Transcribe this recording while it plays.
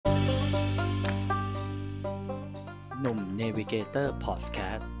หนุ่มเนวิเกเตอร์พอดแค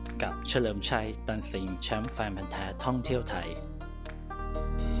สต์กับเฉลิมชัยตันสิงห์แชมป์แฟนพันธุ์แท้ท่องเที่ยวไทย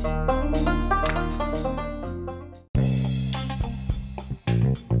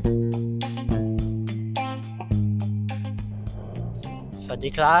สวัสดี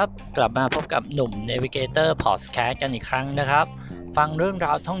ครับกลับมาพบกับหนุ่มเนวิเกเตอร์พอดแคสต์กันอีกครั้งนะครับฟังเรื่องร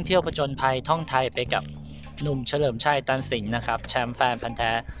าวท่องเที่ยวผจญภัยท่องไทยไปกับหนุ่มเฉลิมชัยตันสิงห์นะครับแชมป์แฟนพันธุ์แ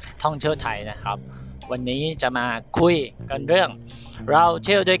ท้ท่องเที่ยวไทยนะครับวันนี้จะมาคุยกันเรื่องเราเ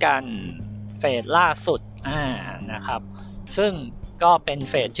ที่ยวด้วยกันเฟสล่าสุดนะครับซึ่งก็เป็น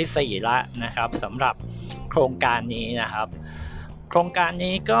เฟสที่4ละนะครับสำหรับโครงการนี้นะครับโครงการ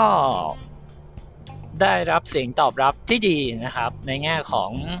นี้ก็ได้รับเสียงตอบรับที่ดีนะครับในแง่ขอ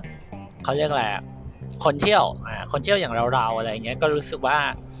งเขาเรียกอะไรคนเที่ยวอย่างเราอะไรเงี้ยก็รู้สึกว่า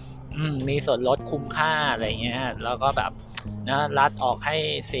มีส่วนลดคุ้มค่าอะไรเงี้ยแล้วก็แบบนะรัฐออกให้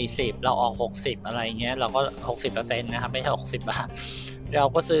40เราออก60อะไรเงี้ยเราก็ 60% นะครับไม่ใช่60 บาทเรา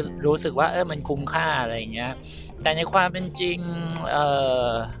ก็รู้สึกว่ามันคุ้มค่าอะไรเงี้ยแต่ในความเป็นจริง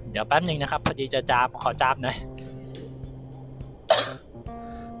เดี๋ยวแป๊บนึงนะครับพอดีจะขอจับหน่อย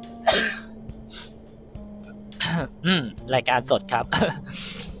รายการสดครับ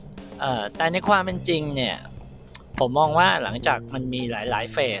แต่ในความเป็นจริงเนี่ยผมมองว่าหลังจากมันมีหลาย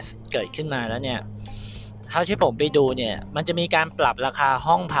เฟสเกิดขึ้นมาแล้วเนี่ยเท่าที่ผมไปดูเนี่ยมันจะมีการปรับราคา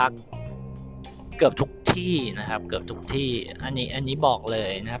ห้องพักเกือบทุกที่นะครับเกือบทุกที่อันนี้บอกเล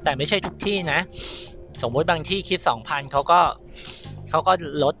ยนะครับแต่ไม่ใช่ทุกที่นะสมมุติบางที่คิด 2,000 เขาก็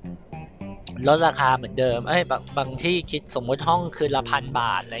ลดราคาเหมือนเดิมบางที่คิดสมมุติห้องคืนละ 1,000 บ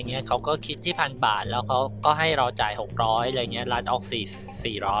าทอะไรเงี้ยเขาก็คิดที่ 1,000 บาทแล้วเขาก็ให้เราจ่าย600อะไรเงี้ยร้านออก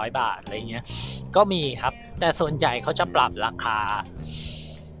400 บาทอะไรเงี้ยก็มีครับแต่ส่วนใหญ่เขาจะปรับราคา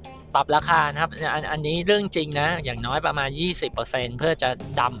นะครับอันนี้เรื่องจริงนะอย่างน้อยประมาณ 20% เพื่อจะ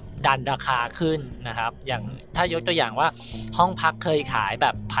ดันราคาขึ้นนะครับอย่างถ้ายกตัวอย่างว่าห้องพักเคยขายแบ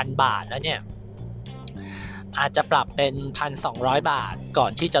บ 1,000 บาทแล้วเนี่ยอาจจะปรับเป็น 1,200 บาทก่อ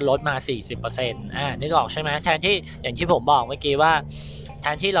นที่จะลดมา 40% นึกออกใช่ไหมแทนที่อย่างที่ผมบอกเมื่อกี้ว่าแท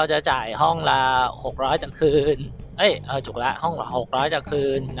นที่เราจะจ่ายห้องละ600ต่อคืนถูกละห้องละ600ต่อคื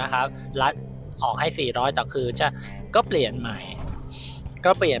นนะครับรัฐออกให้400ต่อคืนก็เปลี่ยนใหม่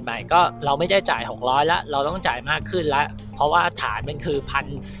ก็เราไม่ได้จ่าย600ละเราต้องจ่ายมากขึ้นละเพราะว่าฐานมันคือ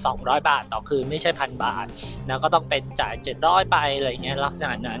 1,200 บาทต่อคืนไม่ใช่ 1,000 บาทแล้วก็ต้องเป็นจ่าย700ไปอะไรเงี้ยลักษณ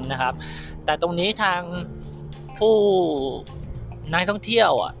ะนั้นนะครับแต่ตรงนี้ทางผู้นักท่องเที่ยว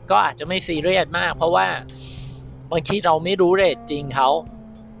ก็อาจจะไม่ซีเรียสมากเพราะว่าบางทีเราไม่รู้เรทจริงเขา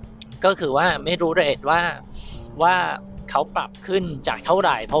ก็คือว่าไม่รู้เรทว่าเขาปรับขึ้นจากเท่าไห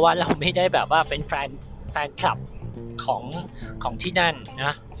ร่เพราะว่าเราไม่ได้แบบว่าเป็นแฟนคลับของที่นั่นน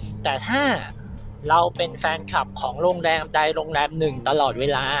ะแต่ถ้าเราเป็นแฟนคลับของโรงแรมใดโรงแรมหนึ่งตลอดเว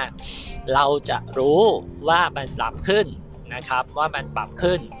ลาเราจะรู้ว่ามันปรับขึ้นนะครับว่ามันปรับ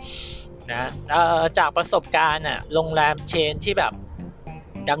ขึ้นนะจากประสบการณ์โรงแรมเชนที่แบบ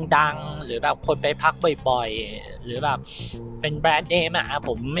ดังๆหรือแบบคนไปพักบ่อยๆหรือแบบเป็นแบรนด์เนมผ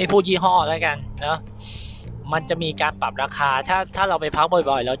มไม่พูดยี่ห้อแล้วกันนะมันจะมีการปรับราคาถ้าเราไปพัก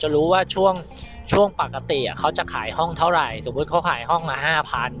บ่อยๆเราจะรู้ว่าช่วงปกติเขาจะขายห้องเท่าไหร่สมมติเขาขายห้องละ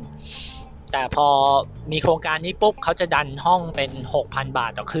 5,000 แต่พอมีโครงการนี้ปุ๊บเขาจะดันห้องเป็น 6,000 บา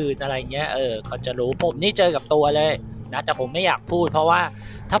ทต่อคืนอะไรเงี้ยเขาจะรู้ผมนี่เจอกับตัวเลยนะแต่ผมไม่อยากพูดเพราะว่า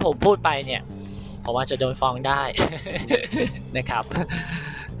ถ้าผมพูดไปเนี่ยผมว่าจะโดนฟ้องได้ นะครับ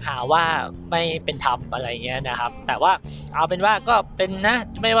หาว่าไม่เป็นธรรมอะไรเงี้ยนะครับแต่ว่าเอาเป็นว่าก็เป็นนะ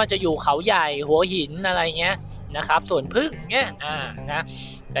ไม่ว่าจะอยู่เขาใหญ่หัวหินอะไรเงี้ยนะครับส่วนพึ่งเงี้ยนะ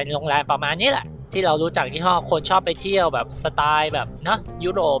เป็นโรงแรมประมาณนี้แหละที่เรารู้จักยี่ห้อคนชอบไปเที่ยวแบบสไตล์แบบเนาะ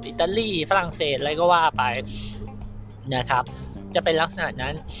ยุโรปอิตาลีฝรั่งเศสอะไรก็ว่าไปนะครับจะเป็นลักษณะ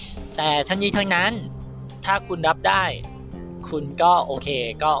นั้นแต่ทั้งนี้ทั้งนั้นถ้าคุณรับได้คุณก็โอเค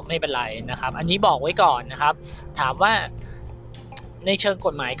ก็ไม่เป็นไรนะครับอันนี้บอกไว้ก่อนนะครับถามว่าในเชิงก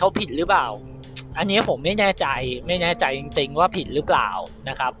ฎหมายเขาผิดหรือเปล่าอันนี้ผมไม่แน่ใจจริงๆว่าผิดหรือเปล่า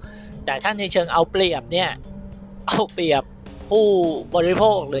นะครับแต่ถ้าในเชิงเอาเปรียบเนี่ยเอาเปรียบผู้บริโภ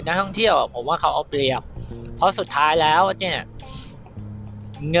คหรือนักท่องเที่ยวผมว่าเขาเอาเปรียบเพราะสุดท้ายแล้วเนี่ย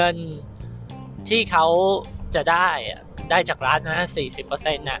เงินที่เขาจะได้จากรัฐนะ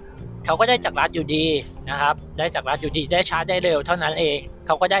 40% น่ะเขาก็ได้จากรัฐอยู่ดีนะครับได้จากรัฐอยู่ดีได้ช้าได้เร็วเท่านั้นเองเข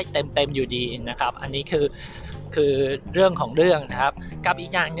าก็ได้เต็มอยู่ดีนะครับอันนี้คือเรื่องของเรื่องนะครับกับอี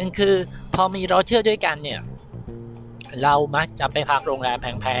กอย่างนึงคือพอมีเราเที่ยวด้วยกันเนี่ยเรามักจะไปพักโรงแรมแ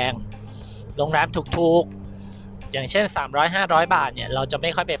พงๆโรงแรมถูกๆอย่างเช่น 300-500 บาทเนี่ยเราจะไม่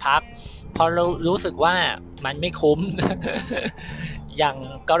ค่อยไปพักเพราะเรารู้สึกว่ามันไม่คุ้ม อย่าง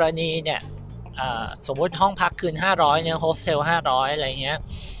กรณีเนี่ยสมมุติห้องพักคืน500เนี่ยโฮสเทล500อะไรเงี้ย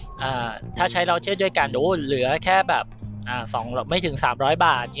ถ้าใช้เราเที่ยวด้วยกันเหลือแค่แบบ2ไม่ถึง300 บ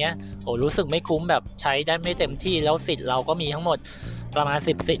าทเงี้ยรู้สึกไม่คุ้มแบบใช้ได้ไม่เต็มที่แล้วสิทธิ์เราก็มีทั้งหมดประมาณ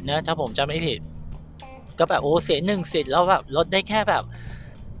10สิทธิ์นะถ้าผมจำไม่ผิดก็แบบเสีย1สิทธิ์แล้วแบบลดได้แค่แบบ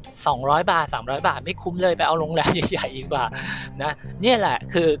200 บาท300 บาทไม่คุ้มเลยไปเอาโรงแรมใหญ่ๆดีกว่านะเนี่ยแหละ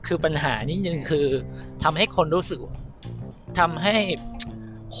คือปัญหานิดนึงคือทำให้คนรู้สึกทำให้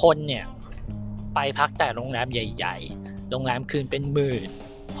คนเนี่ยไปพักแต่โรงแรมใหญ่ๆโรงแรมคืนเป็นหมื่น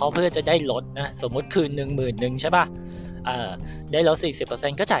เพราะเพื่อจะได้ลดนะสมมติคืน10,000ใช่ป่ะได้ลด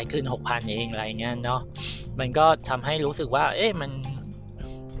 40% ก็จ่ายคืน 6,000 เองอะไรเงี้ยเนาะมันก็ทำให้รู้สึกว่า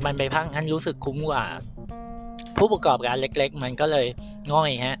มันไปพักงั้นรู้สึกคุ้มกว่าผู้ประกอบการเล็กๆมันก็เลยง่อย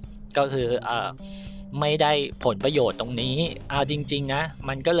ฮะก็คือไม่ได้ผลประโยชน์ตรงนี้เอาจริงๆนะ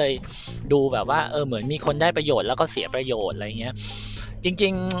มันก็เลยดูแบบว่าเหมือนมีคนได้ประโยชน์แล้วก็เสียประโยชน์อะไรเงี้ยจริ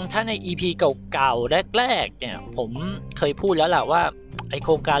งๆถ้าใน EP เก่าๆแรกๆเนี่ยผมเคยพูดแล้วแหละว่าไอโค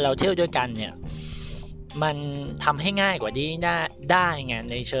รงการเราเที่ยวด้วยกันเนี่ยมันทำให้ง่ายกว่านี้ได้ไง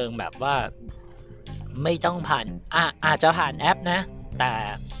ในเชิงแบบว่าไม่ต้องผ่านอาจจะผ่านแอปนะแต่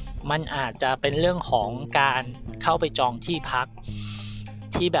มันอาจจะเป็นเรื่องของการเข้าไปจองที่พัก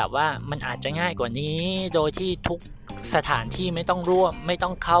ที่แบบว่ามันอาจจะง่ายกว่านี้โดยที่ทุกสถานที่ไม่ต้อง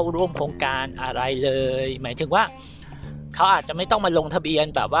เข้าร่วมโครงการอะไรเลยหมายถึงว่าเขาอาจจะไม่ต้องมาลงทะเบียน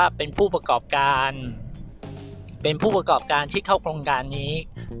แบบว่าเป็นผู้ประกอบการที่เข้าโครงการนี้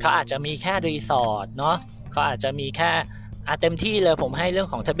เขาอาจจะมีแค่รีสอร์ทเนาะเขาอาจจะมีแค่เต็มที่เลยผมให้เรื่อง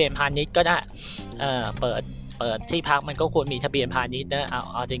ของทะเบียนพาณิชย์ก็ได้เปิดที่พักมันก็ควรมีทะเบียนพาณิชย์นะ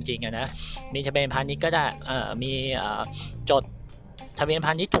เอาจริงๆนะมีทะเบียนพาณิชย์ก็ได้มีจดทะเบียนพ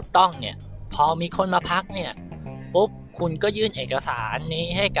าณิชย์ถูกต้องเนี่ยพอมีคนมาพักเนี่ยปุ๊บคุณก็ยื่นเอกสารนี้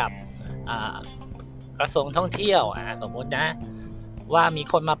ให้กับกระทรวงท่องเที่ยวสมมตินะว่ามี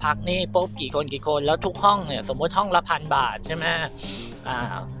คนมาพักนี่ปุ๊บกี่คนแล้วทุกห้องเนี่ยสมมติห้องละ1,000 บาทใช่ไหม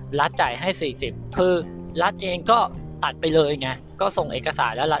รัฐจ่ายให้40คือรัฐเองก็ตัดไปเลยไงก็ส่งเอกสา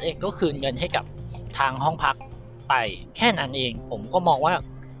รแล้วรัฐเองก็คืนเงินให้กับทางห้องพักไปแค่นั้นเองผมก็มองว่า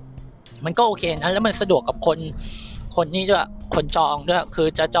มันก็โอเคนะแล้วมันสะดวกกับคนนี้ด้วยคนจองด้วยคือ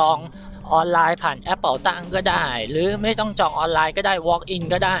จะจองออนไลน์ผ่านแอปเป๋าตังก็ได้หรือไม่ต้องจองออนไลน์ก็ได้ walk in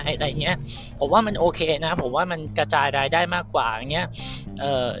ก็ได้อะไรเงี้ยผมว่ามันโอเคนะผมว่ามันกระจายรายได้มากกว่าอย่างเงี้ย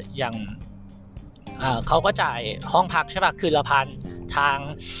อย่างเขาก็จ่ายห้องพักใช่ป่ะคือละพันทาง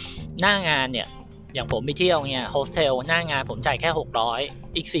หน้างานเนี่ยอย่างผมไปเที่ยวเนี่ยโฮสเทลหน้างานผมจ่ายแค่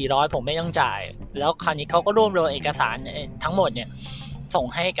600อีก400ผมไม่ต้องจ่ายแล้วคราวนี้เขาก็รวบรวมเอกสารทั้งหมดเนี่ยส่ง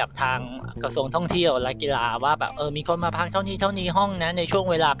ให้กับทางกระทรวงท่องเที่ยวและกีฬาว่าแบบมีคนมาพักเท่านี้ห้องนะในช่วง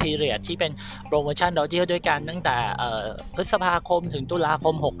เวลาพีเรียดที่เป็นโปรโมชั่นเราเที่ยวด้วยกันตั้งแต่พฤษภาคมถึงตุลาค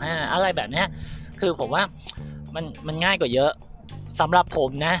ม65อะไรแบบนี้คือผมว่ามันง่ายกว่าเยอะสำหรับผม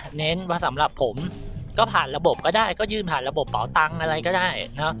นะเน้นว่าสำหรับผมก็ผ่านระบบก็ได้ก็ยื่นผ่านระบบเป๋าตังอะไรก็ได้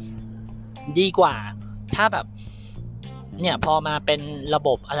นะดีกว่าถ้าแบบเนี่ยพอมาเป็นระบ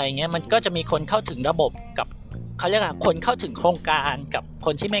บอะไรเงี้ยมันก็จะมีคนเข้าถึงระบบกับเขาเรียกว่าคนเข้าถึงโครงการกับค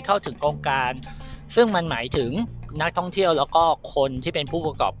นที่ไม่เข้าถึงโครงการซึ่งมันหมายถึงนักท่องเที่ยวแล้วก็คนที่เป็นผู้ป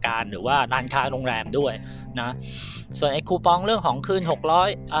ระกอบการหรือว่าร้านค้าโรงแรมด้วยนะส่วนไอ้คูปองเรื่องของคืน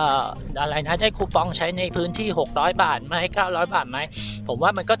600อะไรนะได้คูปองใช้ในพื้นที่600 บาทไหม900 บาทไหมผมว่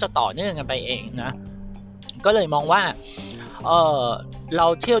ามันก็จะต่อเนื่องกันไปเองนะก็เลยมองว่าเรา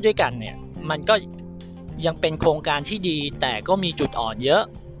เที่ยวด้วยกันเนี่ยมันก็ยังเป็นโครงการที่ดีแต่ก็มีจุดอ่อนเยอะ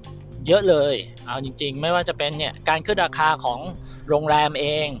เลยเอาจริงๆไม่ว่าจะเป็นเนี่ยการขึ้นราคาของโรงแรมเอ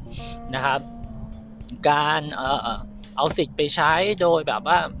งนะครับการเอาสิทธิ์ไปใช้โดยแบบ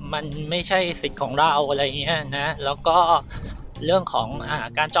ว่ามันไม่ใช่สิทธิ์ของเราอะไรเงี้ยนะแล้วก็เรื่องของ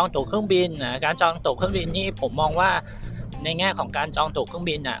การจองตั๋วเครื่องบินการจองตั๋วเครื่องบินนี่ผมมองว่าในแง่ของการจองตั๋วเครื่อง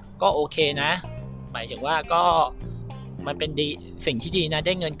บินก็โอเคนะหมายถึงว่าก็มันเป็นดีสิ่งที่ดีนะไ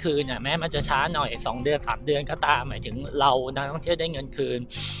ด้เงินคืนแม้มันจะช้าหน่อย2 เดือน3 เดือนก็ตามหมายถึงเรานักท่องเที่ยวได้เงินคืน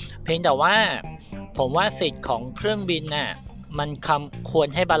เพียงแต่ว่าผมว่าสิทธิ์ของเครื่องบินมันควร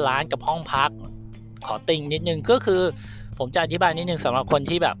ให้บาลานซ์กับห้องพักขอติ่งนิดนึงก็คือผมจะอธิบายนิดนึงสำหรับคน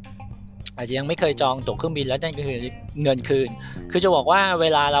ที่แบบอาจจะยังไม่เคยจองตั๋วเครื่องบินแล้วได้เงินคืนคือจะบอกว่าเว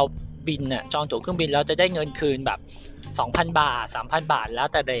ลาเราบินจองตั๋วเครื่องบินแล้วจะได้เงินคืนแบบ 2,000 บาท 3,000 บาทแล้ว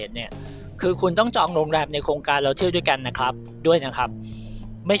แต่เรทเนี่ยคือคุณต้องจองโรงแรมในโครงการเราเที่ยวด้วยกันนะครับ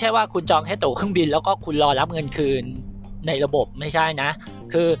ไม่ใช่ว่าคุณจองแค่ตั๋วเครื่องบินแล้วก็คุณรอรับเงินคืนในระบบไม่ใช่นะ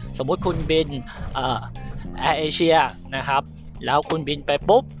คือสมมุติคุณบินแอร์เอเชียนะครับแล้วคุณบินไป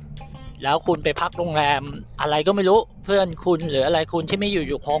ปุ๊บแล้วคุณไปพักโรงแรมอะไรก็ไม่รู้เพื่อนคุณหรืออะไรคุณที่ไม่อ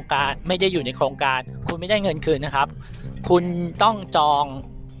ยู่โครงการไม่ได้อยู่ในโครงการคุณไม่ได้เงินคืนนะครับคุณต้องจอง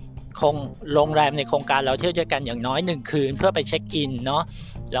โรงแรมในโครงการเราเที่ยวด้วยกันอย่างน้อย1 คืนเพื่อไปเช็คอินเนาะ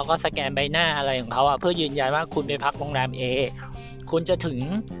แล้วก็สแกนใบหน้าอะไรของเขาเพื่อยืนยันว่าคุณไปพักโรงแรม A คุณจะถึง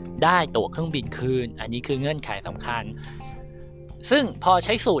ได้ตั๋วเครื่องบินคืนอันนี้คือเงื่อนไขสำคัญซึ่งพอใ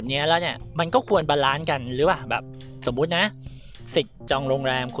ช้สูตรนี้แล้วเนี่ยมันก็ควรบาลานซ์กันหรือว่าแบบสมมุตินะสิทธิ์จองโรง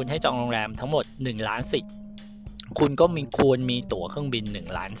แรมคุณให้จองโรงแรมทั้งหมด1 ล้านสิทธิ์คุณก็ควรมีตั๋วเครื่องบิน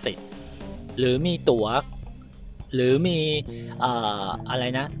1 ล้านสิทธิ์หรือมีตั๋วหรือมีอะไร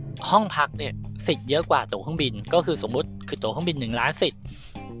นะห้องพักเนี่ยสิทธิ์เยอะกว่าตั๋วเครื่องบินก็คือสมมุติคือตั๋วเครื่องบิน1 ล้านสิทธิ์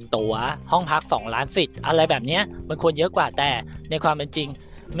ตั๋วห้องพัก2 ล้านสิทธิ์อะไรแบบนี้มันควรเยอะกว่าแต่ในความเป็นจริง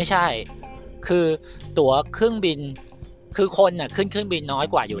ไม่ใช่คือตั๋วเครื่องบินคือคนน่ะขึ้นเครื่องบินน้อย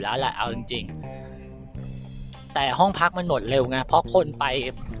กว่าอยู่แล้วแหละเอาจริงๆแต่ห้องพักมันหมดเร็วไงเพราะคนไป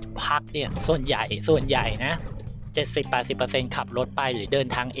พักเนี่ยส่วนใหญ่นะ 70-80% ขับรถไปหรือเดิน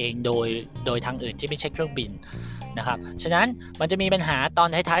ทางเองโดยทางอื่นที่ไม่ใช่เครื่องบินนะครับฉะนั้นมันจะมีปัญหาตอน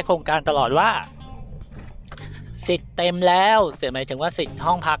ท้ายๆโครงการตลอดว่าสิทธิ์เต็มแล้วหมายถึงว่าสิทธิ์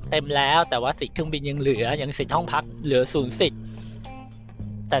ห้องพักเต็มแล้วแต่ว่าสิทธิ์เครื่องบินยังเหลืออย่างสิทธิ์ห้องพักเหลือ0 สิทธิ์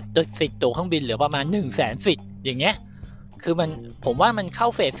แต่สิทธิ์ตั๋วเครื่องบินเหลือประมาณ100,000 สิทธิ์อย่างเงี้ยคือผมว่ามันเข้า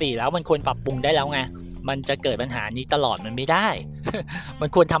เฟส 4แล้วมันควรปรับปรุงได้แล้วไงมันจะเกิดปัญหานี้ตลอดมันไม่ได้ มัน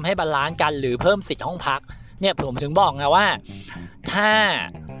ควรทำให้บาลานซ์กันหรือเพิ่มสิทธิ์ห้องพักเนี่ยผมถึงบอกไงว่าถ้า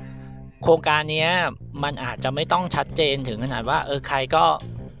โครงการนี้มันอาจจะไม่ต้องชัดเจนถึงขนาดว่าใครก็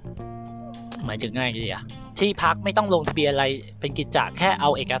หมายถึงไงดีอะที่พักไม่ต้องลงทะเบียนอะไรเป็นกิจจาแค่เอา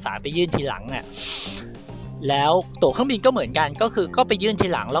เอกสารไปยื่นทีหลังเนี่ยแล้วตั๋วเครื่องบินก็เหมือนกันก็คือก็ไปยื่นที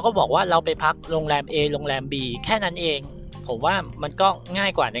หลังแล้วก็บอกว่าเราไปพักโรงแรม A โรงแรม B แค่นั้นเองผมว่ามันก็ง่า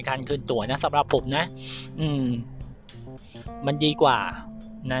ยกว่าในการคืนตั๋วนะสำหรับผมนะมันดีกว่า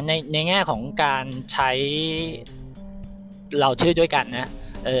นะในแง่ของการใช้เราชื่อด้วยกันนะ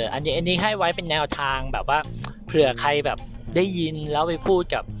อันนี้ให้ไว้เป็นแนวทางแบบว่าเผื่อใครแบบได้ยินแล้วไปพูด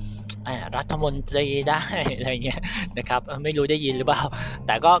กับรัฐมนตรีได้อะไรเงี้ยนะครับไม่รู้ได้ยินหรือเปล่าแ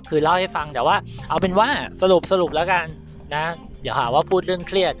ต่ก็คือเล่าให้ฟังแต่ว่าเอาเป็นว่าสรุปแล้วกันนะเดี๋ยวหาว่าพูดเรื่องเ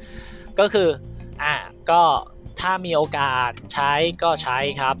ครียดก็คือก็ถ้ามีโอกาสใช้ก็ใช้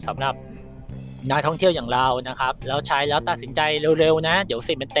ครับสำหรับนักท่องเที่ยวอย่างเรานะครับแล้วใช้แล้วตัดสินใจเร็วๆนะเดี๋ยว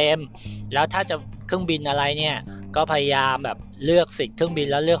สิทธิ์มันเต็มแล้วถ้าจะเครื่องบินอะไรเนี่ยก็พยายามแบบเลือกสิทธิ์เครื่องบิน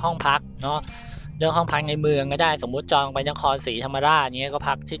แล้วเลือกห้องพักเนาะเลือกห้องพักในเมืองก็ได้สมมุติจองไปนครศรีธรรมราชเนี้ยก็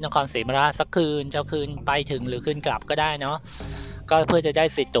พักที่นครศรีธรรมราชสักคืนจะคืนไปถึงหรือคืนกลับก็ได้เนาะก็เพื่อจะได้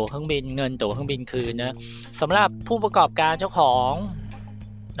สิทธิ์ตั๋วเครื่องบินเงินตั๋วเครื่องบินคืนนะสำหรับผู้ประกอบการเจ้าของ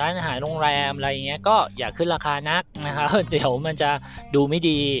ร้านอาหารโรงแรมอะไรเงี้ยก็อย่าขึ้นราคานักนะครับเดี๋ยวมันจะดูไม่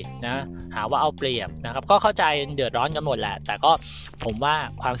ดีนะหาว่าเอาเปรียบนะครับก็เข้าใจเดือดร้อนกันหมดแหละแต่ก็ผมว่า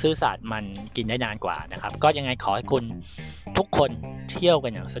ความซื่อสัตย์มันกินได้นานกว่านะครับก็ยังไงขอให้คุณทุกคนเที่ยวกั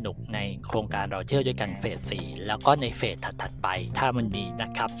นอย่างสนุกในโครงการเราเที่ยวด้วยกันเฟส 4แล้วก็ในเฟสถัดไปถ้ามันมีนะ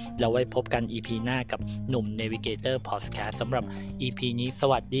ครับเราไว้พบกัน EP หน้ากับหนุ่ม Navigator Podcast สำหรับ EP นี้ส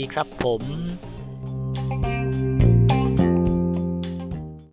วัสดีครับผม